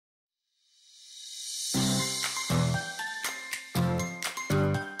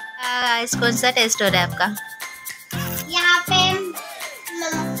आज कौन सा टेस्ट हो रहा है आपका? यहाँ पे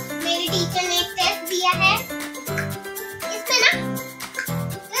मेरी टीचर ने एक टेस्ट दिया है। इसमें ना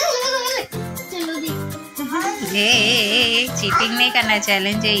चलो ये चीटिंग नहीं करना,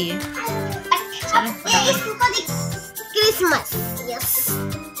 चैलेंज है ये। चलो क्रिसमस, यस,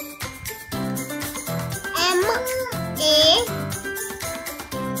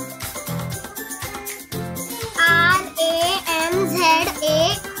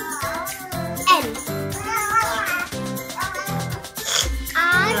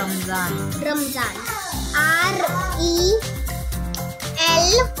 रमजान,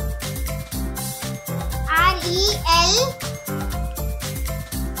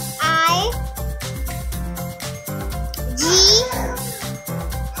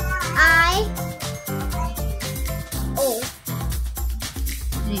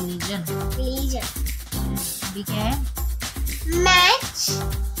 रिलीजन। अभी क्या है? Match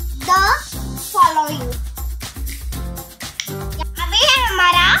the following. अभी है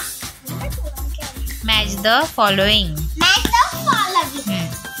हमारा match the following.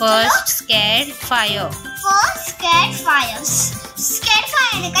 First स्कैड fire. स्कैड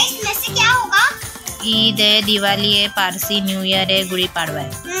fire का इसमें से क्या होगा? ईद है, दिवाली है, पारसी न्यू ईयर है, गुड़ी पाड़वा है।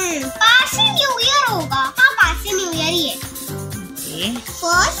 पारसी न्यू ईयर होगा। हाँ, पारसी न्यू ईयर ही है।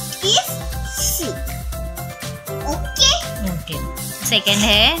 First is C. Okay. Second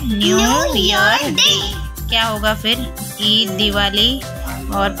है न्यू ईयर डे। क्या होगा फिर? ईद, दिवाली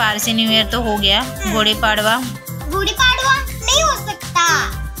और पारसी न्यू ईयर तो हो गया। गुड़ी पाड़वा नहीं हो सकता।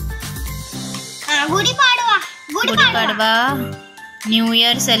 Gudi Padwa new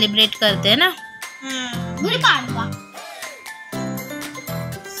year celebrate करते हैं ना। गुड़ी पाड़वा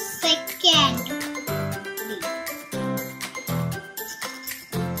सेकेंड।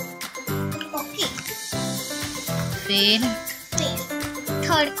 ओके, फिर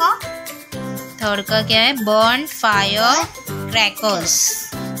थर्ड का क्या है? Burn fire crackers.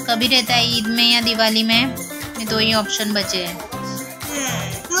 कभी रहता है, ईद में या दिवाली में? ये दो ही ऑप्शन बचे हैं।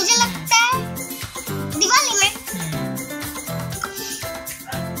 मुझे लगता है दिवाली में।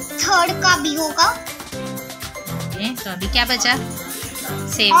 थर्ड का भी होगा। तो अभी क्या बचा?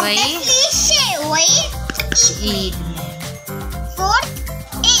 सेवई ईद में। फोर्थ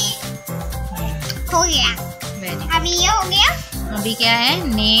हो गया। अभी ये हो गया। अभी क्या है?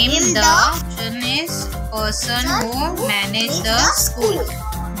 Name the option is person who manage the school.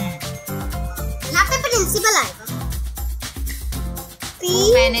 यहाँ पे प्रिंसिपल आएगा। Who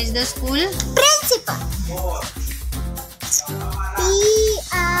manage the school? Principal.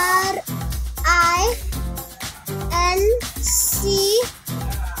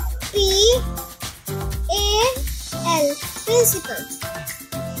 PRINCIPAL principal.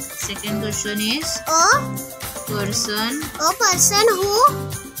 Second question is a person who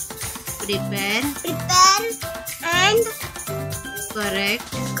prepare and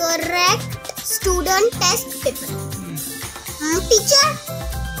correct student test paper। Teacher.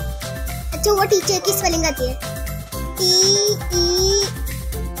 अच्छा, वो टीचर की spelling आती है TEACHER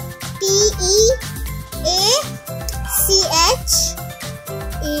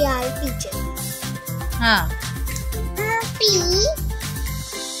teacher. हाँ।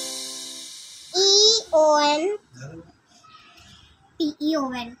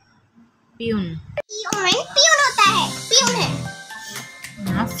 Peon होता है। प्यून है।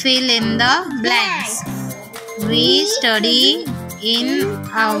 Fill in the blanks. We study in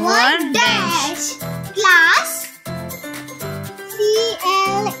our dash class।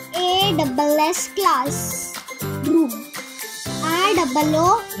 CLASS class room। ROO।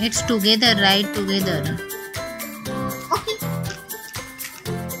 It's together, right? Together. Okay।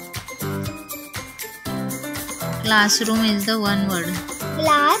 Classroom is the one word.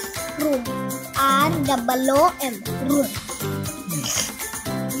 Classroom। ROOM room।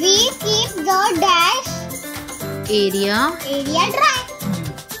 We keep the dash area dry।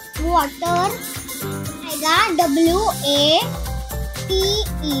 Water आएगा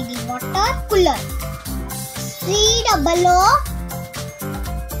WATED water cooler। COOLER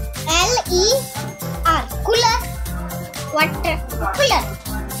cooler water cooler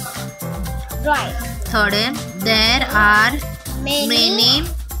dry। Third, there are many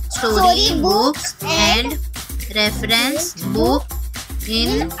story books and reference book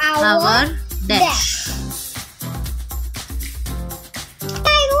in our dash।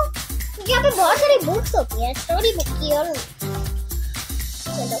 यहाँ पे बहुत सारी books होती है, story book की और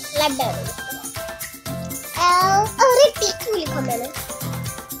चलो लाइब्रेरी। अरे टीचू लिखा मैंने।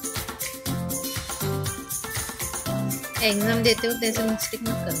 एग्जाम देते हो ऐसे मिस्टेक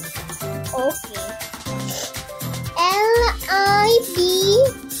मत करना। Okay. LIB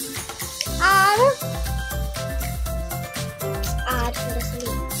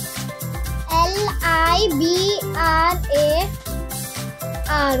L-I-B-R-A-R-Y.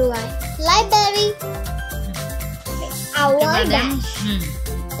 Library. Our dash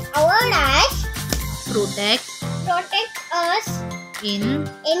protect us in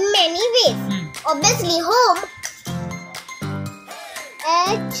many ways. Obviously, home.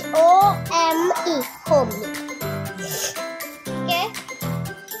 H-O-M-E. Home. Okay.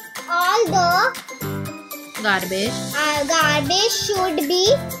 All the garbage should be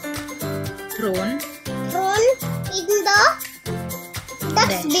thrown in the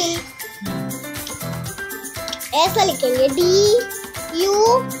dustbin. ऐसा लिखेंगे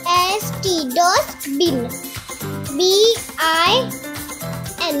D-U-S-T dustbin. B-I-N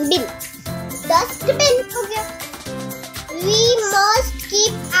bin. Dustbin. Okay. We must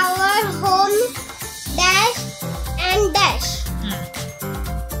keep our home dash and dash.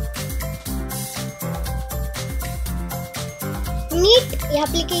 Neat. यहाँ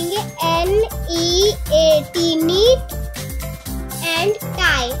पे लिखेंगे N-E-A-T neat and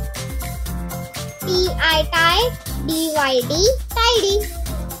tie. T-I tie. D-Y-D tidy.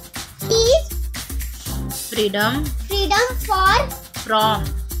 T freedom from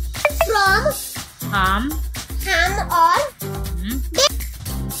harm or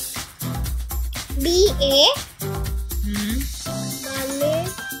B-A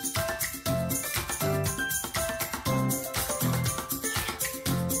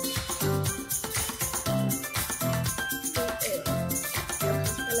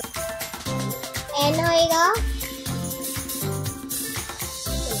N होएगा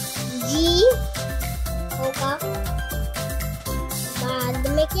G होगा बाद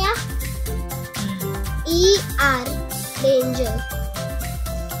में क्या ER danger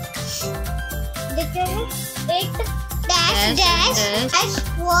देख रहे हैं एक dash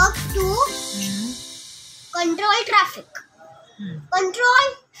work to control traffic. Control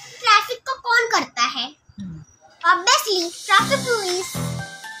traffic को कौन करता है? Obviously traffic police.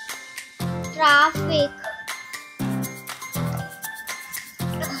 Traffic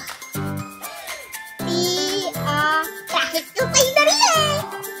तो इधर ही है.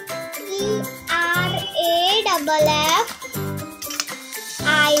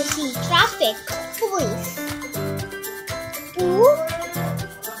 TRAFFIC traffic police.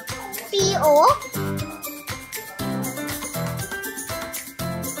 PO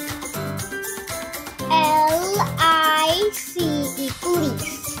LICE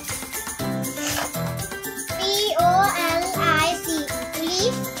police. POLICE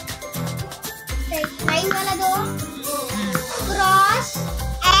police. Line वाला दो. Cross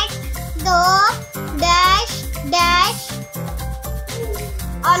at the dash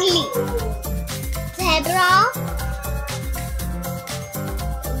only. Zebra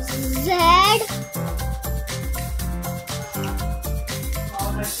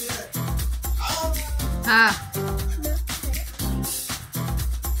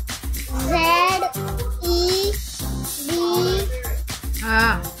Z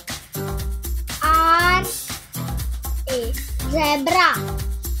zebra.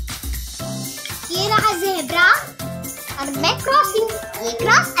 ये रहा zebra और मैं crossing. ये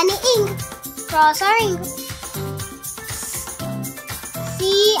cross and ing. Cross और ing.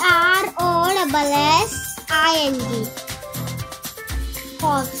 CROSSING.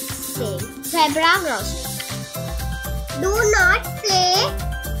 Crossing. Zebra crossing. Do not play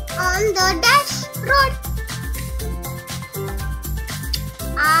on the dash road.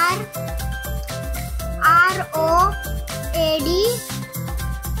 ROAD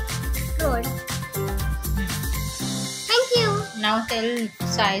road. Thank you. Now tell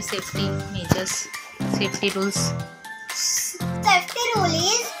size safety measures, safety rules. Safety rule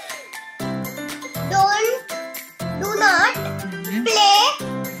is do not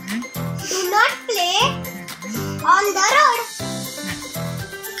play on the road.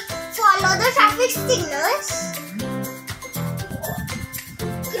 Follow the traffic signals.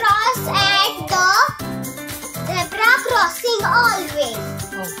 Cross at the zebra crossing always.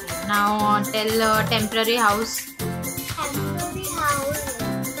 Okay. Now tell temporary house. Temporary house.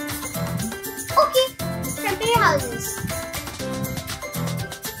 Okay. Temporary houses.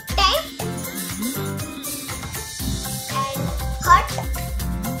 Tent and hut.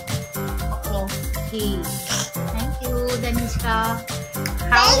 Okay. Thank you, Tanishka.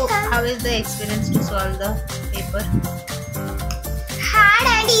 Welcome. How is the experience to solve the paper? Hard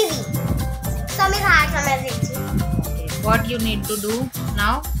and easy. Some is hard, some is easy. Okay. What you need to do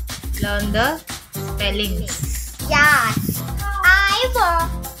now? Learn the spellings. Yes.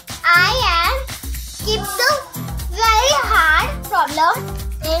 I am keep the very hard problem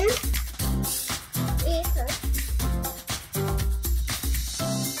in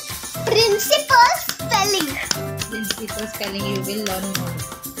Principal spelling. Principal spelling you will learn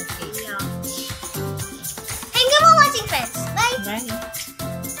more.